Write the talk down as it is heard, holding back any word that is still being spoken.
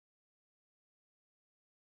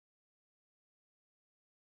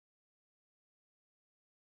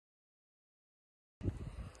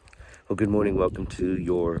Well, good morning. Welcome to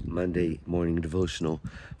your Monday morning devotional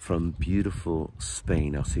from beautiful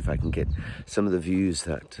Spain. I'll see if I can get some of the views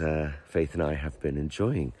that Faith and I have been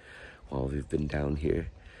enjoying while we've been down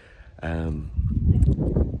here.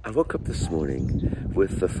 I woke up this morning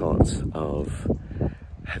with the thoughts of,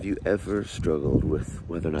 have you ever struggled with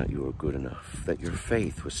whether or not you were good enough, that your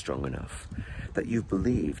faith was strong enough, that you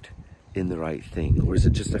believed in the right thing, or is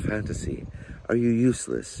it just a fantasy? Are you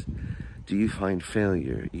useless? Do you find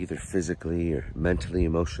failure, either physically or mentally,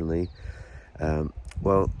 emotionally?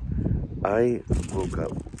 Well, I woke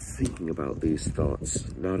up thinking about these thoughts,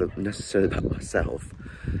 not necessarily about myself,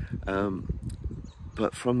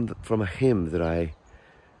 but from a hymn that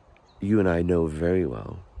you and I know very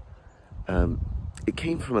well. It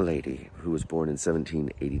came from a lady who was born in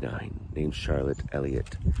 1789, named Charlotte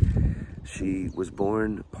Elliot. She was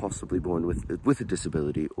possibly born with a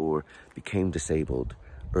disability, or became disabled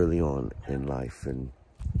early on in life, and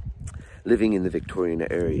living in the Victorian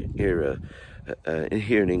era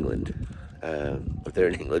here in England, or there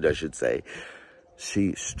in England I should say,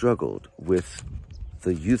 she struggled with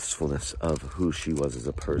the usefulness of who she was as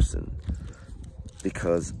a person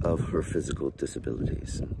because of her physical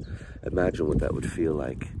disabilities. And imagine what that would feel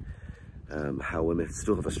like, how women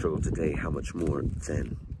still have a struggle today, how much more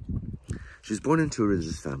then. She was born into a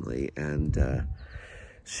religious family, and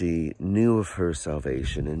she knew of her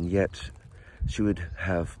salvation, and yet she would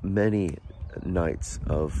have many nights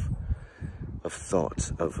of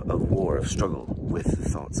thoughts of war, of struggle with the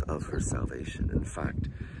thoughts of her salvation. In fact,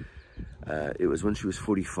 it was when she was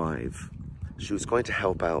 45, she was going to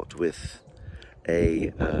help out with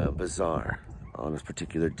a bazaar on a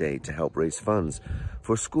particular day to help raise funds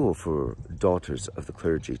for school for daughters of the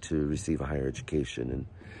clergy to receive a higher education. And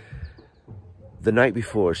the night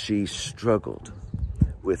before, she struggled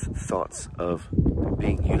with thoughts of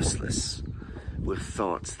being useless, with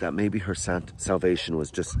thoughts that maybe her salvation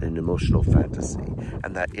was just an emotional fantasy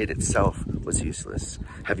and that it itself was useless.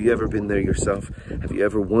 Have you ever been there yourself? Have you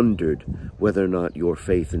ever wondered whether or not your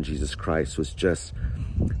faith in Jesus Christ was just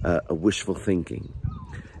a wishful thinking?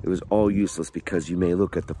 It was all useless because you may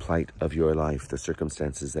look at the plight of your life, the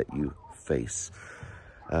circumstances that you face.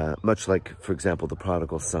 Much like, for example, the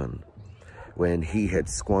Prodigal Son, when he had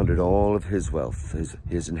squandered all of his wealth,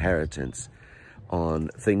 his inheritance, on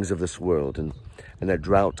things of this world, and a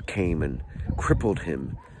drought came and crippled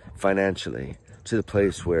him financially to the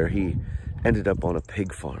place where he ended up on a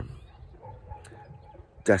pig farm,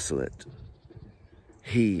 desolate.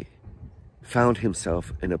 He found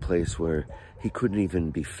himself in a place where he couldn't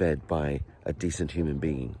even be fed by a decent human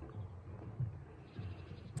being.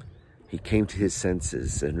 He came to his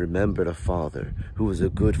senses and remembered a father who was a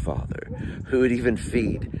good father, who would even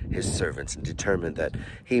feed his servants, and determined that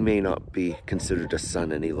he may not be considered a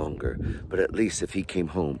son any longer, but at least if he came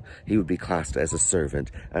home, he would be classed as a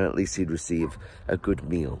servant, and at least he'd receive a good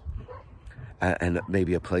meal and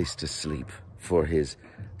maybe a place to sleep for his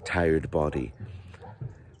tired body.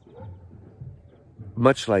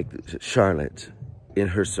 Much like Charlotte, in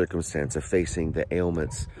her circumstance of facing the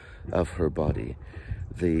ailments of her body,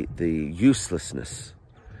 the uselessness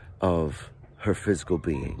of her physical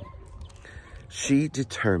being, she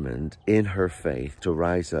determined in her faith to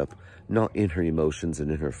rise up, not in her emotions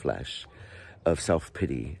and in her flesh of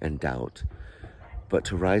self-pity and doubt, but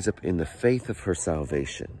to rise up in the faith of her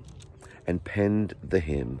salvation, and penned the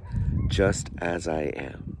hymn, "Just as I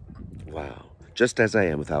am." Wow. Just as I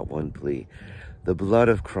am, without one plea. The blood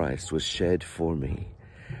of Christ was shed for me,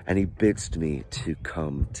 and he bids me to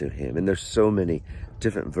come to him. And there's so many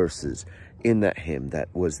different verses in that hymn that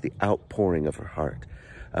was the outpouring of her heart,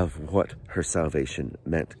 of what her salvation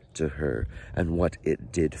meant to her and what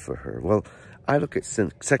it did for her. Well, I look at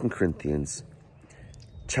 2 Corinthians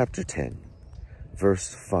chapter 10,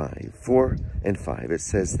 verse 4 and 5. It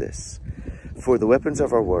says this: "For the weapons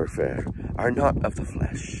of our warfare are not of the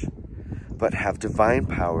flesh, but have divine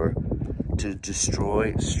power to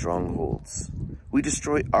destroy strongholds. We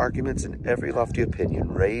destroy arguments and every lofty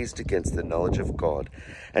opinion raised against the knowledge of God,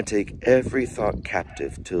 and take every thought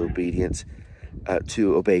captive to obedience,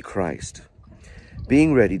 to obey Christ,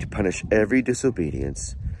 being ready to punish every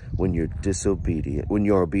disobedience when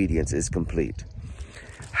your obedience is complete."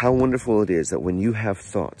 How wonderful it is that when you have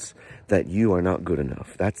thoughts that you are not good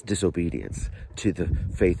enough, that's disobedience to the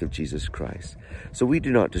faith of Jesus Christ. So we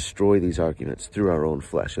do not destroy these arguments through our own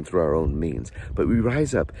flesh and through our own means, but we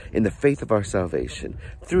rise up in the faith of our salvation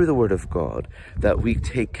through the word of God, that we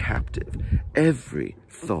take captive every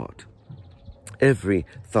thought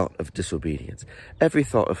of disobedience, every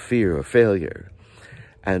thought of fear or failure,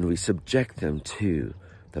 and we subject them to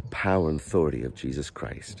the power and authority of Jesus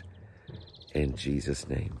Christ. In Jesus'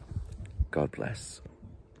 name, God bless.